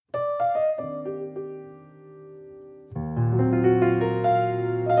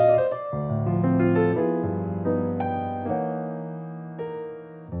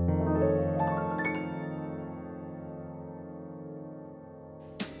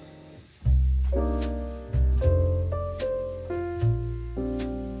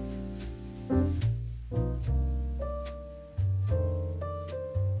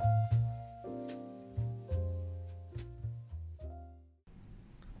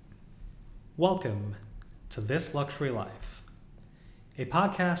Welcome to This Luxury Life, a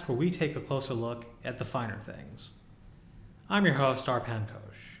podcast where we take a closer look at the finer things. I'm your host, Arpan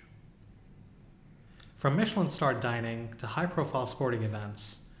Kosh. From Michelin-starred dining to high-profile sporting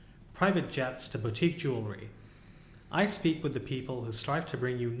events, private jets to boutique jewelry, I speak with the people who strive to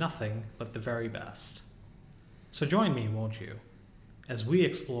bring you nothing but the very best. So join me, won't you, as we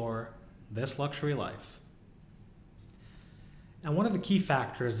explore this luxury life. And one of the key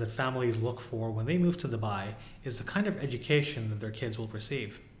factors that families look for when they move to Dubai is the kind of education that their kids will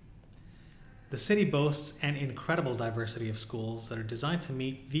receive. The city boasts an incredible diversity of schools that are designed to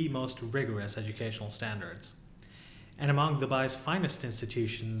meet the most rigorous educational standards. And among Dubai's finest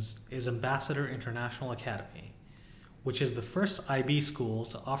institutions is Ambassador International Academy, which is the first IB school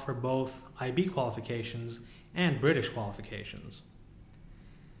to offer both IB qualifications and British qualifications.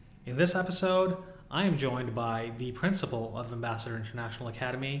 In this episode, I am joined by the principal of Ambassador International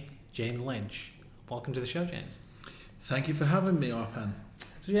Academy, James Lynch. Welcome to the show, James. Thank you for having me, Arpan.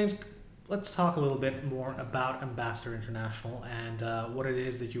 So, James, let's talk a little bit more about Ambassador International and what it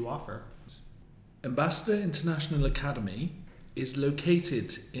is that you offer. Ambassador International Academy is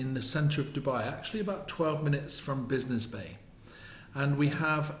located in the centre of Dubai, actually about 12 minutes from Business Bay. And we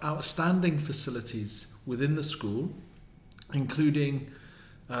have outstanding facilities within the school, including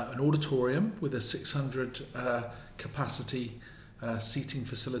an auditorium with a 600 capacity seating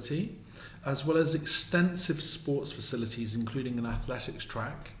facility, as well as extensive sports facilities, including an athletics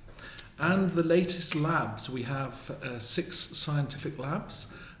track. And the latest labs, we have 6 scientific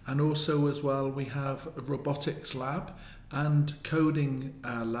labs, and also as well we have a robotics lab and coding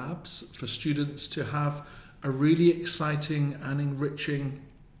labs for students to have a really exciting and enriching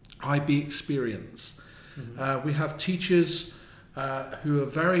IB experience. Mm-hmm. We have teachers who are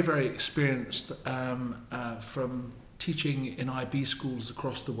very, very experienced from teaching in IB schools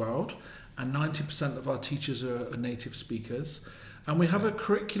across the world, and 90% of our teachers are native speakers. And we have a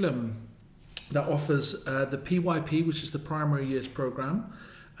curriculum that offers the PYP, which is the primary years program,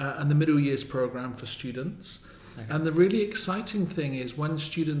 and the middle years program for students. Okay. And the really exciting thing is when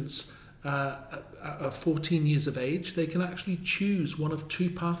students are 14 years of age, they can actually choose one of 2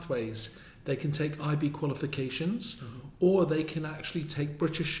 pathways. They can take IB qualifications, mm-hmm. or they can actually take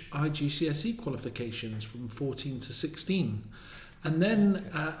British IGCSE qualifications from 14 to 16. And then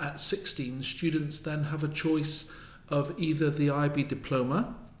at 16, students then have a choice of either the IB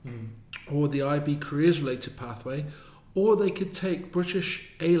diploma or the IB careers-related pathway, or they could take British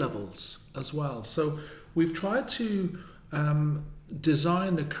A-levels as well. So we've tried to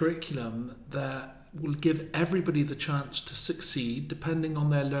design a curriculum that will give everybody the chance to succeed depending on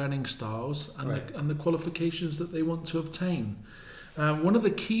their learning styles and, right. and the qualifications that they want to obtain. One of the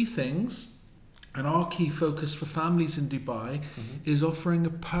key things and our key focus for families in Dubai mm-hmm. is offering a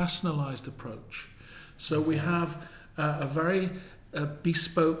personalised approach. So we have a very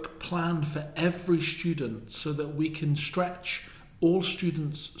bespoke plan for every student so that we can stretch all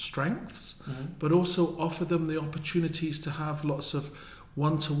students' strengths, mm-hmm. but also offer them the opportunities to have lots of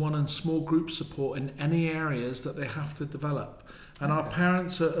one-to-one and small group support in any areas that they have to develop. And okay. Our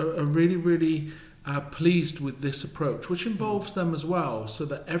parents are really, really pleased with this approach, which involves them as well, so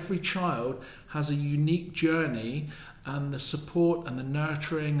that every child has a unique journey and the support and the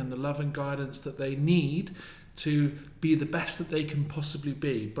nurturing and the love and guidance that they need to be the best that they can possibly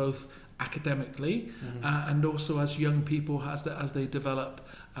be, both academically mm-hmm. And also as young people as they develop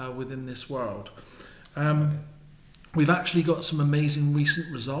within this world. We've actually got some amazing recent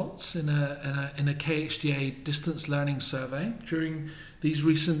results in a KHDA distance learning survey. During these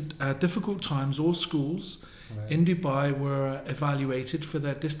recent difficult times, all schools right. in Dubai were evaluated for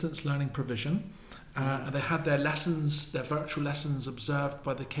their distance learning provision. They had their virtual lessons observed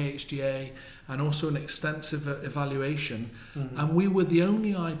by the KHDA and also an extensive evaluation. Mm-hmm. And we were the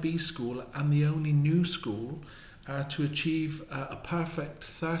only IB school and the only new school to achieve a perfect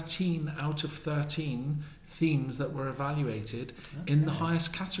 13 out of 13 themes that were evaluated okay. in the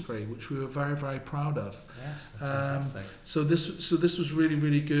highest category, which we were very, very proud of. Yes, that's fantastic. So this was really,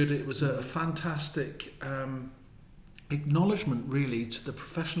 really good. It was a fantastic acknowledgement, really, to the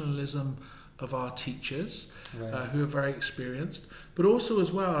professionalism of our teachers, right. Who are very experienced. But also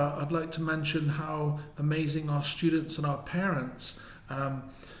as well, I'd like to mention how amazing our students and our parents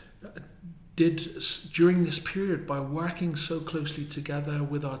did during this period by working so closely together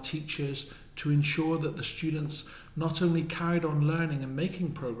with our teachers to ensure that the students not only carried on learning and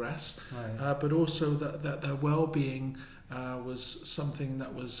making progress, right. But also that their well-being was something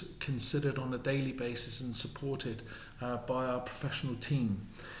that was considered on a daily basis and supported by our professional team.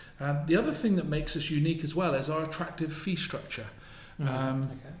 The other thing that makes us unique as well is our attractive fee structure. Okay.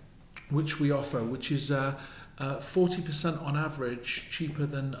 which we offer, which is 40% on average cheaper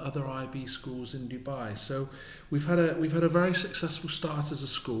than other IB schools in Dubai. So we've had a very successful start as a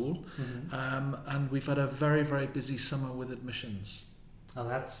school, and we've had a very, very busy summer with admissions. Oh,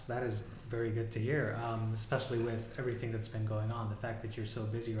 that is very good to hear, especially with everything that's been going on. The fact that you're so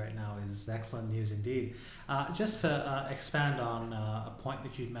busy right now is excellent news indeed. Just to expand on a point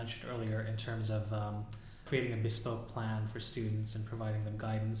that you mentioned earlier in terms of creating a bespoke plan for students and providing them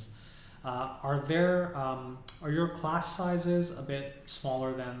guidance. Are your class sizes a bit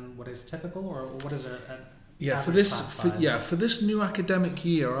smaller than what is typical, or what is for this new academic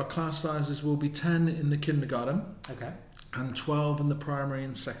year, our class sizes will be 10 in the kindergarten, okay, and 12 in the primary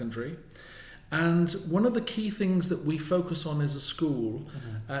and secondary. And one of the key things that we focus on as a school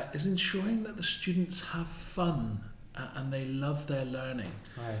is ensuring that the students have fun and they love their learning.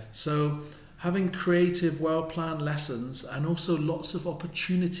 Right. So having creative, well-planned lessons and also lots of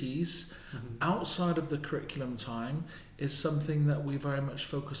opportunities outside of the curriculum time is something that we very much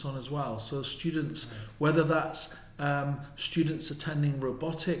focus on as well. So students, whether that's students attending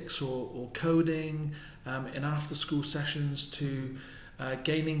robotics or coding in after-school sessions, to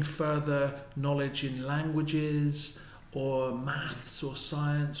gaining further knowledge in languages or maths or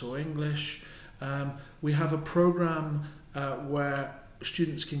science or English. We have a program where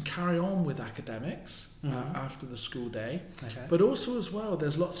students can carry on with academics after the school day, but also as well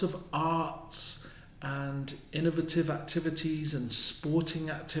there's lots of arts and innovative activities and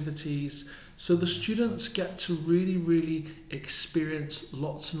sporting activities, so the students get to really experience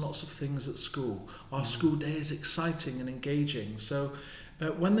lots and lots of things at school. Our school day is exciting and engaging, so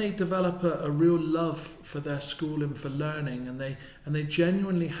when they develop a real love for their school and for learning, and they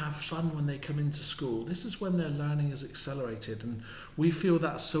genuinely have fun when they come into school, this is when their learning is accelerated, and we feel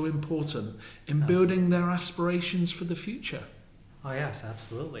that's so important in building their aspirations for the future. Oh yes,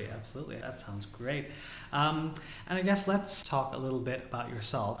 absolutely. That sounds great. And I guess let's talk a little bit about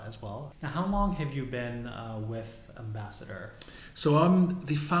yourself as well. Now, how long have you been with Ambassador? So I'm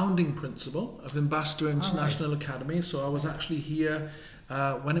the founding principal of Ambassador International Academy. So I was actually here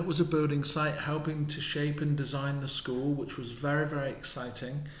when it was a building site, helping to shape and design the school, which was very, very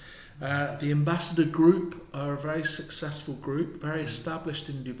exciting. The Ambassador Group are a very successful group, very established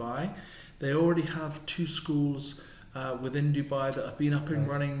in Dubai. They already have 2 schools within Dubai that have been up and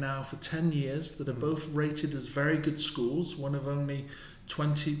running now for 10 years, that are both rated as very good schools. One of only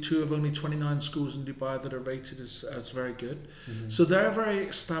 22 of only 29 schools in Dubai that are rated as very good. So they're a very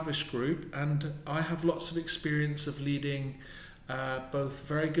established group, and I have lots of experience of leading both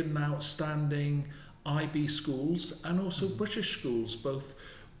very good and outstanding IB schools and also British schools, both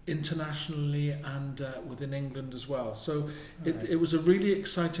internationally and within England as well. So it was a really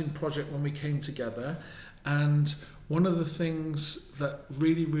exciting project when we came together, and one of the things that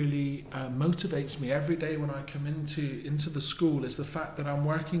really motivates me every day when I come into the school is the fact that I'm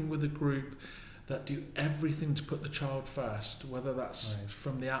working with a group that do everything to put the child first, whether that's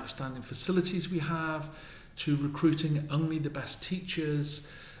from the outstanding facilities we have, to recruiting only the best teachers,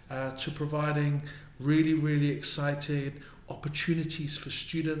 to providing really excited opportunities for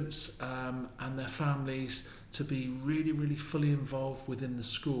students and their families to be really fully involved within the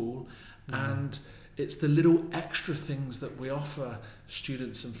school. And it's the little extra things that we offer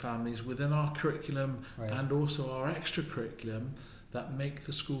students and families within our curriculum and also our extra curriculum that make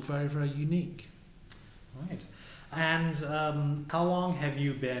the school very unique. Right. And how long have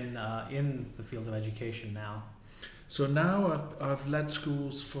you been in the field of education now? So now I've led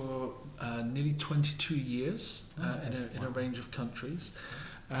schools for nearly 22 years in a range of countries.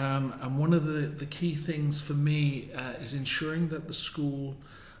 And one of the key things for me is ensuring that the school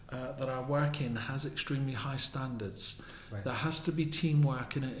that I work in has extremely high standards. There has to be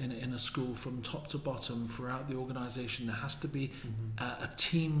teamwork in a school from top to bottom throughout the organisation. There has to be a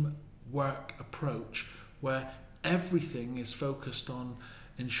teamwork approach where everything is focused on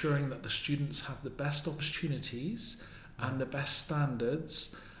ensuring that the students have the best opportunities and the best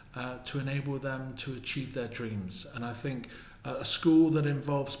standards to enable them to achieve their dreams. And I think a school that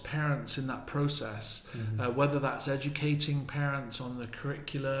involves parents in that process, whether that's educating parents on the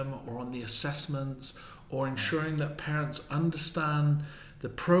curriculum or on the assessments, or ensuring that parents understand the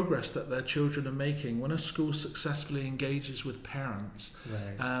progress that their children are making. When a school successfully engages with parents,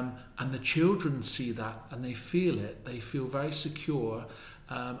 and the children see that and they feel it, they feel very secure,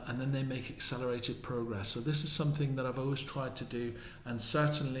 and then they make accelerated progress. So this is something that I've always tried to do, and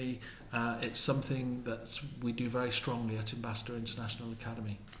certainly it's something that we do very strongly at Ambassador International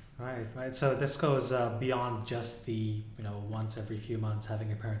Academy. Right. So this goes beyond just the, once every few months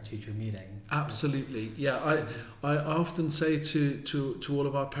having a parent-teacher meeting. Absolutely, yeah. I often say to all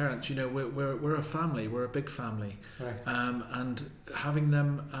of our parents, we're a family, we're a big family, Right. and having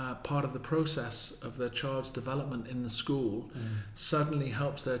them part of the process of their child's development in the school certainly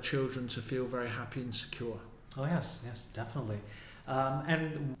helps their children to feel very happy and secure. Oh yes, definitely.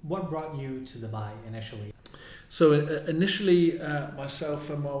 And what brought you to Dubai initially? So initially, myself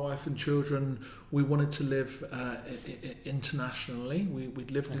and my wife and children, we wanted to live internationally.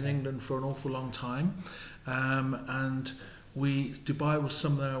 We'd lived in England for an awful long time, and Dubai was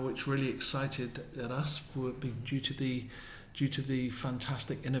somewhere which really excited at us due to the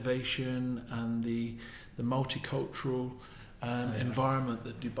fantastic innovation and the multicultural environment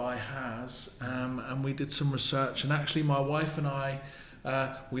that Dubai has. And we did some research, and actually my wife and I,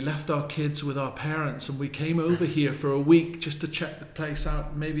 we left our kids with our parents and we came over here for a week just to check the place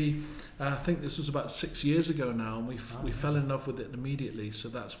out. Maybe I think this was about 6 years ago now, and we fell in love with it immediately. So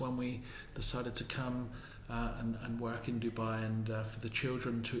that's when we decided to come and work in Dubai, and for the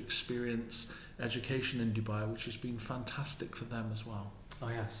children to experience education in Dubai, which has been fantastic for them as well. Oh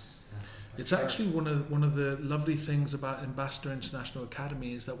yes. It's actually one of the lovely things about Ambassador International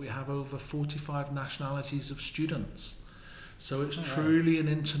Academy is that we have over 45 nationalities of students. So it's truly an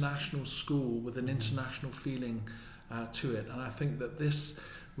international school with an international feeling to it, and I think that this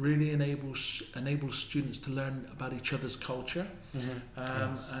really enables students to learn about each other's culture,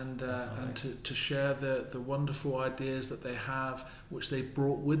 and to share the wonderful ideas that they have, which they've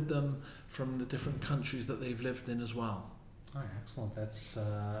brought with them from the different countries that they've lived in as well. All right, excellent. That's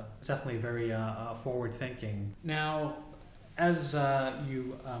definitely very forward thinking. Now, as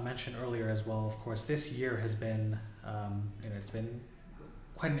you mentioned earlier as well, of course, this year has been it's been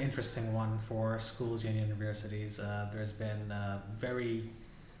quite an interesting one for schools and universities. There's been very,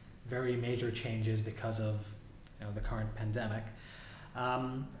 very major changes because of the current pandemic.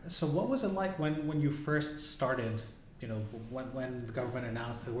 So what was it like when you first started? When the government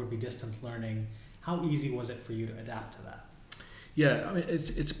announced there would be distance learning, how easy was it for you to adapt to that? Yeah, I mean,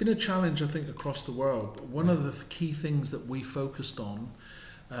 it's been a challenge, I think, across the world. But one of the key things that we focused on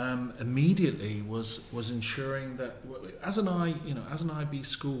immediately was ensuring that, as an IB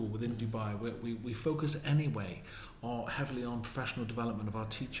school within Dubai, we focus anyway heavily on professional development of our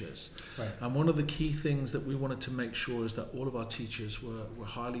teachers. Right. And one of the key things that we wanted to make sure is that all of our teachers were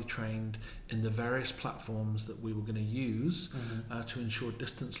highly trained in the various platforms that we were going to use to ensure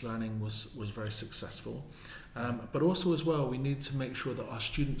distance learning was very successful. But also as well, we need to make sure that our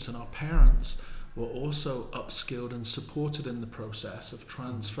students and our parents were also upskilled and supported in the process of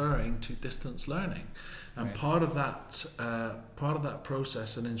transferring to distance learning. And part of that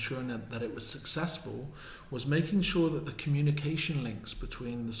process and ensuring that it was successful was making sure that the communication links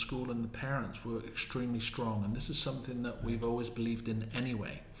between the school and the parents were extremely strong. And this is something that we've always believed in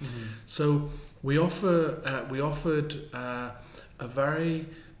anyway. So we offered a very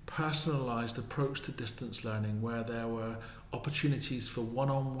personalized approach to distance learning, where there were opportunities for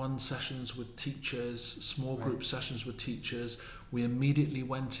one-on-one sessions with teachers, small group sessions with teachers. We immediately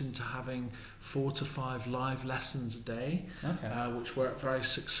went into having 4 to 5 live lessons a day, which worked very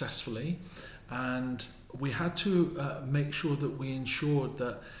successfully. And we had to make sure that we ensured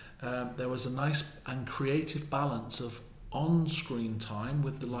that there was a nice and creative balance of on-screen time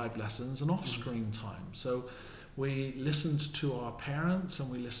with the live lessons and off-screen time. So we listened to our parents and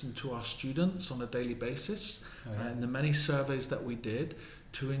we listened to our students on a daily basis in the many surveys that we did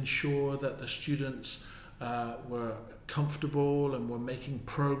to ensure that the students were comfortable and were making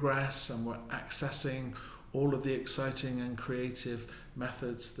progress and were accessing all of the exciting and creative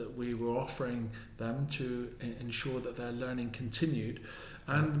methods that we were offering them to ensure that their learning continued.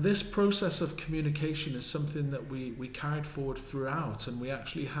 And this process of communication is something that we carried forward throughout, and we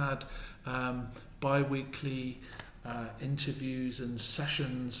actually had bi-weekly interviews and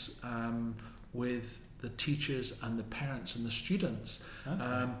sessions with the teachers and the parents and the students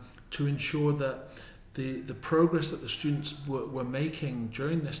to ensure that the progress that the students were making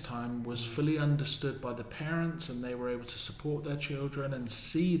during this time was fully understood by the parents, and they were able to support their children and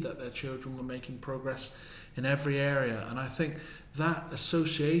see that their children were making progress in every area. And I think that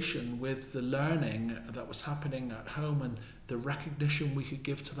association with the learning that was happening at home and the recognition we could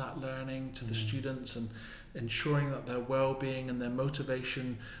give to that learning to the students and ensuring that their well-being and their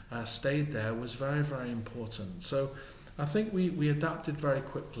motivation stayed there was very, very important. So I think we adapted very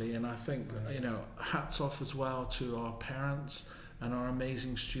quickly, and I think hats off as well to our parents and our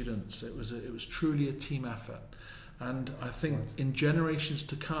amazing students. It was truly a team effort, and I think in generations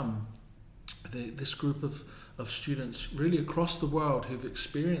to come, this group of of students really across the world who've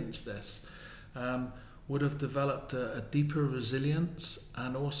experienced this would have developed a deeper resilience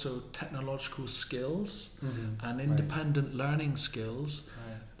and also technological skills and independent learning skills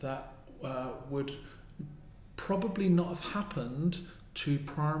that would probably not have happened to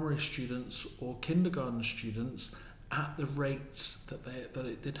primary students or kindergarten students at the rates that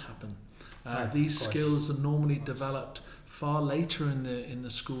it did happen. These skills are normally developed far later in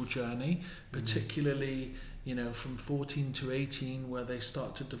the school journey, particularly from 14 to 18, where they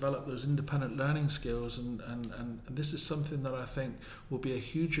start to develop those independent learning skills, and this is something that I think will be a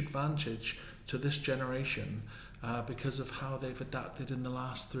huge advantage to this generation because of how they've adapted in the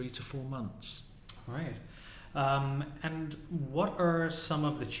last 3 to 4 months. Right. And what are some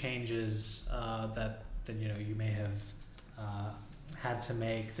of the changes that you may have had to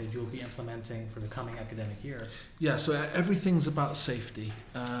make that you'll be implementing for the coming academic year? Yeah, so everything's about safety,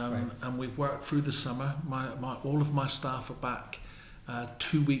 and we've worked through the summer. All of my staff are back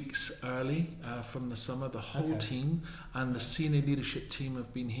 2 weeks early from the summer. The whole team and the senior leadership team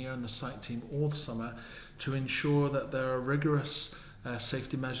have been here, and the site team all the summer, to ensure that there are rigorous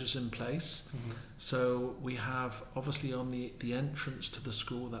safety measures in place. So we have, obviously, on the entrance to the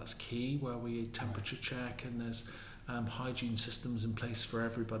school, that's key, where we temperature check, and there's hygiene systems in place for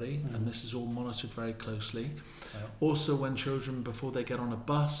everybody, and this is all monitored very closely. Also, when children, before they get on a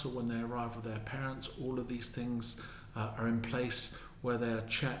bus or when they arrive with their parents, all of these things are in place where they are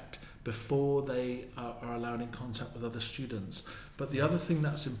checked before they are allowed in contact with other students. But the other thing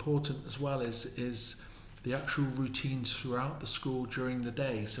that's important as well is the actual routines throughout the school during the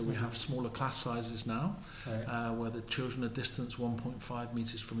day. So we have smaller class sizes now, where the children are distanced 1.5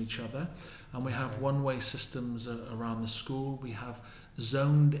 metres from each other. And we have one-way systems around the school. We have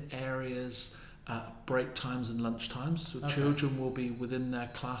zoned areas at break times and lunch times. So children will be within their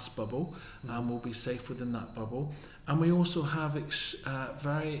class bubble and will be safe within that bubble. And we also have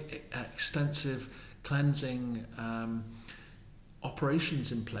very extensive cleansing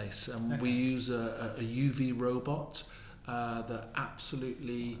operations in place, and we use a UV robot that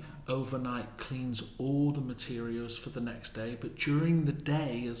absolutely overnight cleans all the materials for the next day. But during the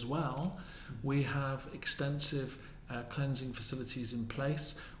day as well, we have extensive cleansing facilities in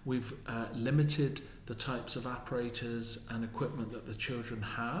place. We've limited the types of apparatus and equipment that the children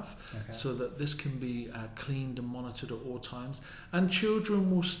have, so that this can be cleaned and monitored at all times. And children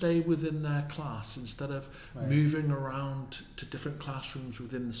will stay within their class instead of moving around to different classrooms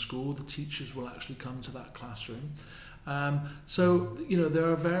within the school. The teachers will actually come to that classroom. So there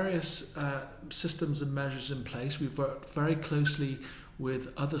are various systems and measures in place. We've worked very closely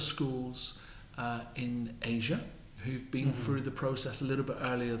with other schools in Asia who've been through the process a little bit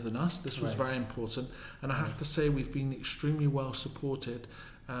earlier than us. This was very important, and I have to say we've been extremely well supported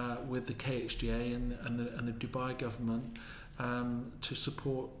with the KHDA and the Dubai government to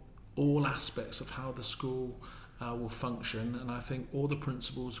support all aspects of how the school will function. And I think all the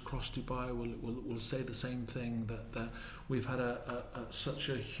principals across Dubai will say the same thing, that we've had such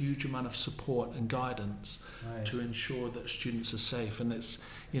a huge amount of support and guidance to ensure that students are safe. And it's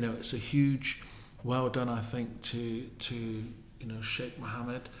a huge well done, I think, to Sheikh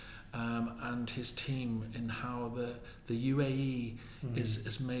Mohammed and his team in how the UAE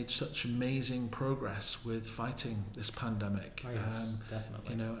has made such amazing progress with fighting this pandemic.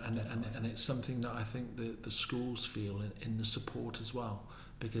 Definitely. And it's something that I think the schools feel in the support as well,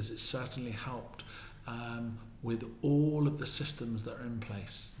 because it's certainly helped with all of the systems that are in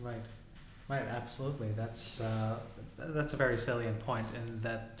place. Right, absolutely. That's a very salient point, in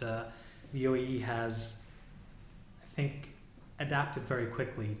that the UAE has, I think, adapted very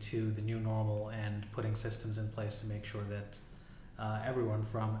quickly to the new normal and putting systems in place to make sure that everyone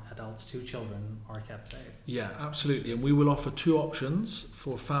from adults to children are kept safe. Yeah, absolutely. And we will offer 2 options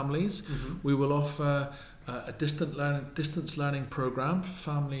for families. We will offer a distance learning program for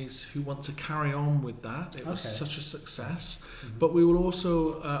families who want to carry on with that. It was such a success. But we will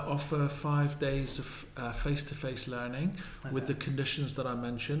also offer 5 days of face-to-face learning with the conditions that I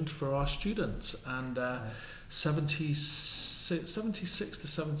mentioned for our students. And 76 to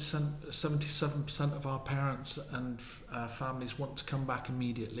 77% of our parents and families want to come back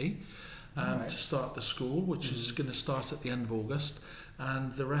immediately to start the school, which is going to start at the end of August.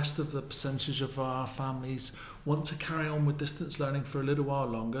 And the rest of the percentage of our families want to carry on with distance learning for a little while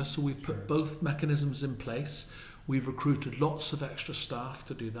longer. So we've put both mechanisms in place. We've recruited lots of extra staff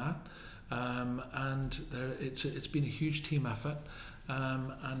to do that. And it's been a huge team effort.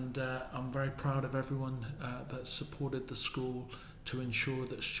 And I'm very proud of everyone that supported the school to ensure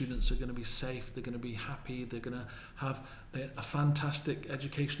that students are going to be safe, they're going to be happy, they're going to have a fantastic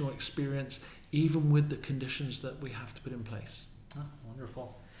educational experience even with the conditions that we have to put in place. Oh,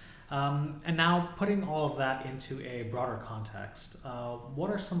 wonderful. And now, putting all of that into a broader context, what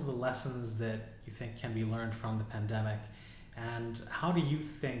are some of the lessons that you think can be learned from the pandemic, and how do you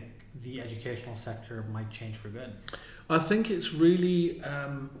think the educational sector might change for good? I think it's really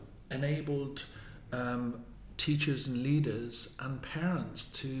enabled teachers and leaders and parents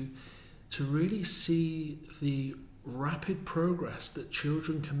to really see the rapid progress that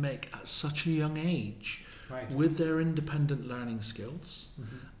children can make at such a young age, right, with their independent learning skills,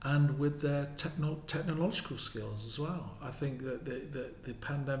 and with their technological skills as well. I think that the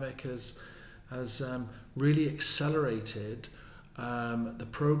pandemic has really accelerated the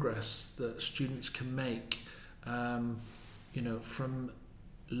progress that students can make, from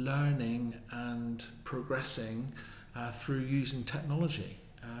learning and progressing through using technology.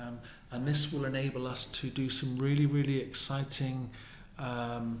 And this will enable us to do some really, really exciting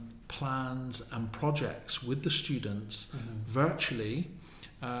plans and projects with the students virtually,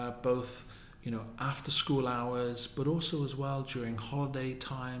 both after school hours, but also as well during holiday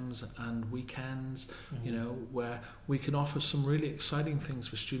times and weekends, where we can offer some really exciting things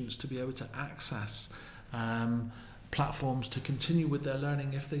for students to be able to access platforms to continue with their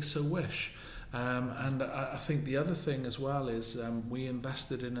learning if they so wish. And I think the other thing as well is we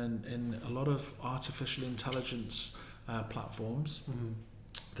invested in a lot of artificial intelligence platforms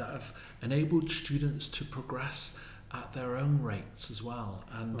that have enabled students to progress at their own rates as well.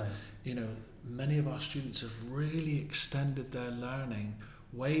 And many of our students have really extended their learning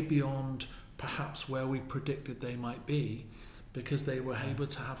way beyond perhaps where we predicted they might be, because they were able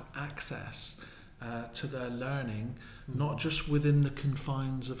to have access to their learning, not just within the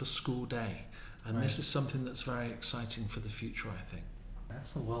confines of a school day. And this is something that's very exciting for the future, I think.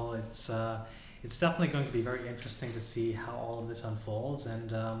 Excellent. Well, it's definitely going to be very interesting to see how all of this unfolds, and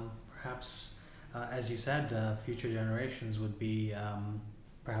perhaps, as you said, future generations would be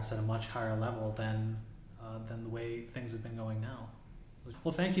perhaps at a much higher level than the way things have been going now.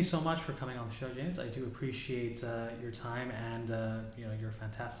 Well, thank you so much for coming on the show, James. I do appreciate your time and your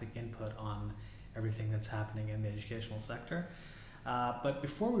fantastic input on everything that's happening in the educational sector. But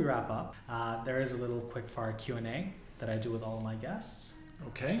before we wrap up, there is a little quick fire Q&A that I do with all of my guests.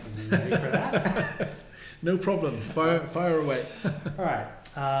 Okay. Are you ready for that? No problem. Fire away. All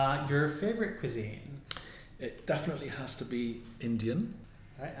right. Your favorite cuisine? It definitely has to be Indian.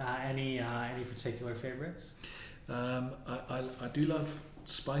 All right. Any particular favorites? I do love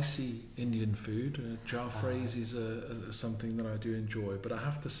spicy Indian food. Jalfrezi is something that I do enjoy. But I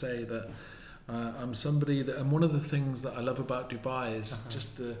have to say that I'm somebody that, and one of the things that I love about Dubai is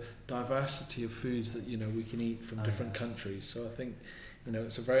just the diversity of foods that we can eat from different countries. So I think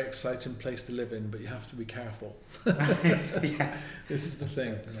it's a very exciting place to live in, but you have to be careful. Yes. This is the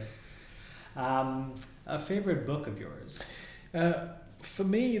thing. A favorite book of yours? For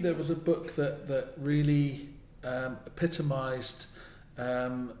me, there was a book that really epitomized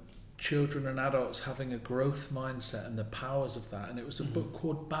children and adults having a growth mindset and the powers of that, and it was a book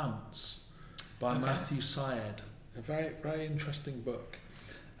called Bounce by Matthew Syed. A very, very interesting book,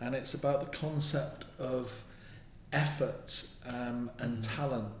 and it's about the concept of effort and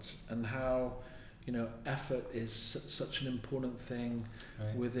talent, and how effort is such an important thing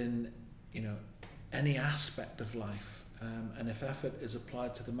within any aspect of life, and if effort is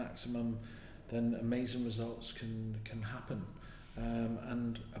applied to the maximum, then amazing results can happen,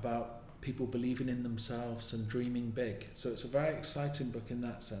 and about people believing in themselves and dreaming big. So it's a very exciting book in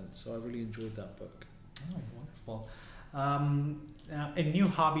that sense. So I really enjoyed that book. Oh, wonderful. Now, a new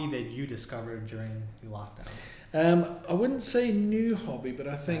hobby that you discovered during the lockdown? I wouldn't say new hobby, but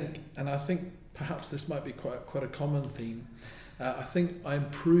I think perhaps this might be quite a common theme. I think I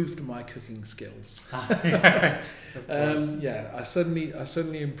improved my cooking skills. Right. I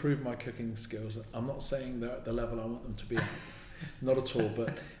certainly improved my cooking skills. I'm not saying they're at the level I want them to be at. Not at all,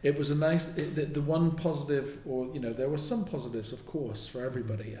 but it was a nice, the one positive, or there were some positives, of course, for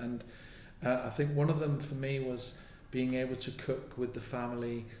everybody, and I think one of them for me was being able to cook with the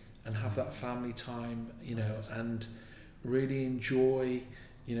family and have that family time, and really enjoy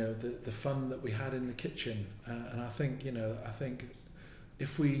the fun that we had in the kitchen, and I think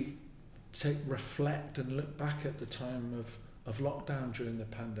if we reflect and look back at the time of lockdown during the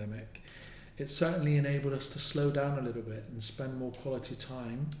pandemic, it certainly enabled us to slow down a little bit and spend more quality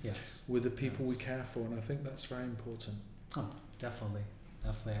time with the people we care for, and I think that's very important. Oh, definitely. I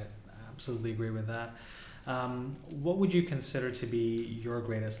absolutely agree with that. What would you consider to be your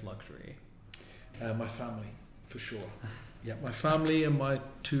greatest luxury? My family, for sure. Yeah, my family and my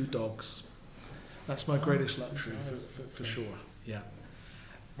 2 dogs. That's my greatest luxury for sure. Yeah.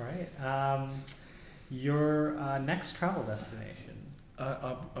 All right. Your next travel destination?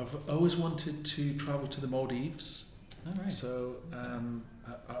 I've always wanted to travel to the Maldives. All right. So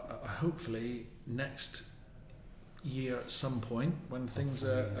hopefully next year at some point when things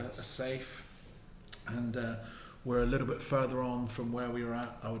are safe and we're a little bit further on from where we were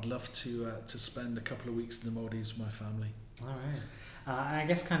at, I would love to spend a couple of weeks in the Maldives with my family. All right. I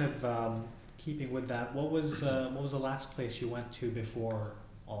guess kind of keeping with that, what was the last place you went to before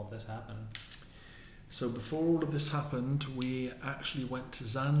all of this happened? So before all of this happened, we actually went to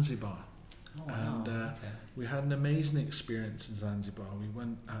Zanzibar. Oh, wow. And we had an amazing experience in Zanzibar. We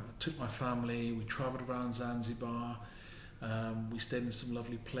went, took my family, we travelled around Zanzibar, we stayed in some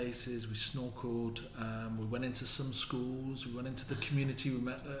lovely places, we snorkeled, we went into some schools, we went into the community, we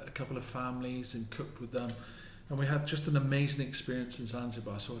met a couple of families and cooked with them, and we had just an amazing experience in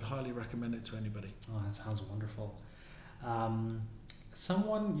Zanzibar, so I'd highly recommend it to anybody. Oh, that sounds wonderful.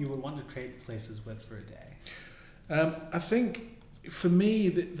 Someone you would want to trade places with for a day? I think for me,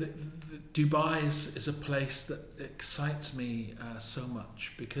 the Dubai is a place that excites me so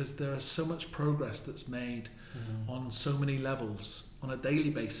much because there is so much progress that's made on so many levels on a daily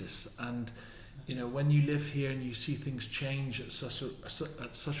basis, and you know, when you live here and you see things change at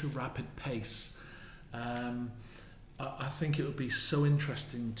such a rapid pace, I think it would be so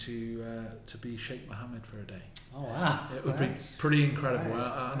interesting to be Sheikh Mohammed for a day. Oh wow! It would be pretty incredible,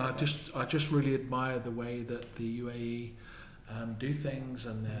 right. and I just really admire the way that the UAE do things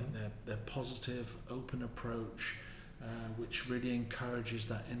and their positive, open approach, which really encourages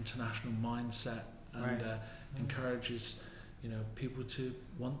that international mindset and encourages, you know, people to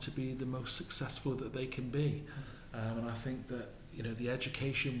want to be the most successful that they can be. And I think that, you know, the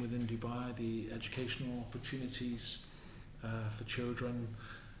education within Dubai, the educational opportunities for children,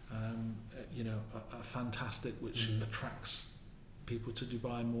 you know, are fantastic, which attracts people to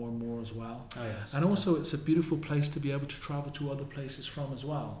Dubai more and more as well. Oh, yes. And also it's a beautiful place to be able to travel to other places from as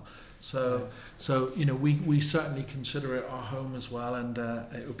well. So you know, we certainly consider it our home as well, and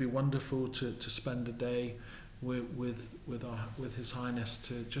it would be wonderful to spend a day with His Highness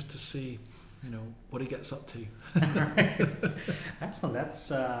to see, you know, what he gets up to. Excellent.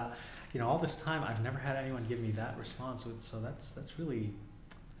 That's you know, all this time I've never had anyone give me that response, so that is really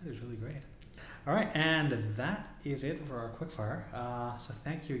great. All right, and that is it for our quickfire. So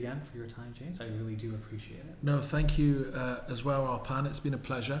thank you again for your time, James. I really do appreciate it. No, thank you as well, Arpan. It's been a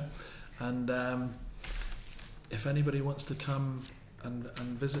pleasure. And if anybody wants to come and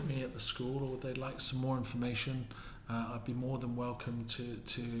visit me at the school, or they'd like some more information, I'd be more than welcome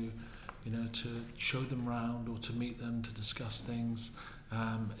to you know, to show them around or to meet them to discuss things.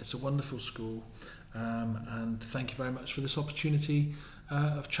 It's a wonderful school, and thank you very much for this opportunity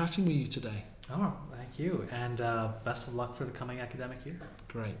of chatting with you today. Oh, thank you, and best of luck for the coming academic year.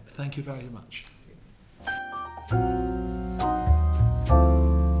 Great. Thank you very much.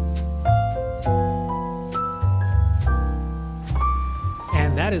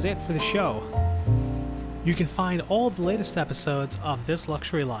 And that is it for the show. You can find all the latest episodes of This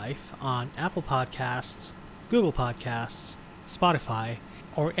Luxury Life on Apple Podcasts, Google Podcasts, Spotify,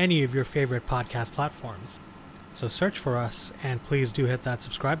 or any of your favorite podcast platforms. So search for us, and please do hit that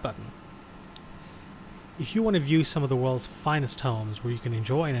subscribe button. If you want to view some of the world's finest homes where you can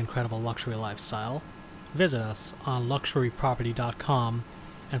enjoy an incredible luxury lifestyle, visit us on luxuryproperty.com,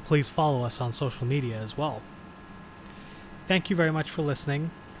 and please follow us on social media as well. Thank you very much for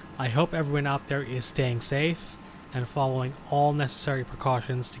listening. I hope everyone out there is staying safe and following all necessary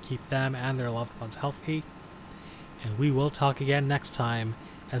precautions to keep them and their loved ones healthy. And we will talk again next time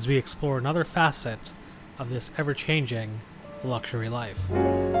as we explore another facet of this ever-changing luxury life.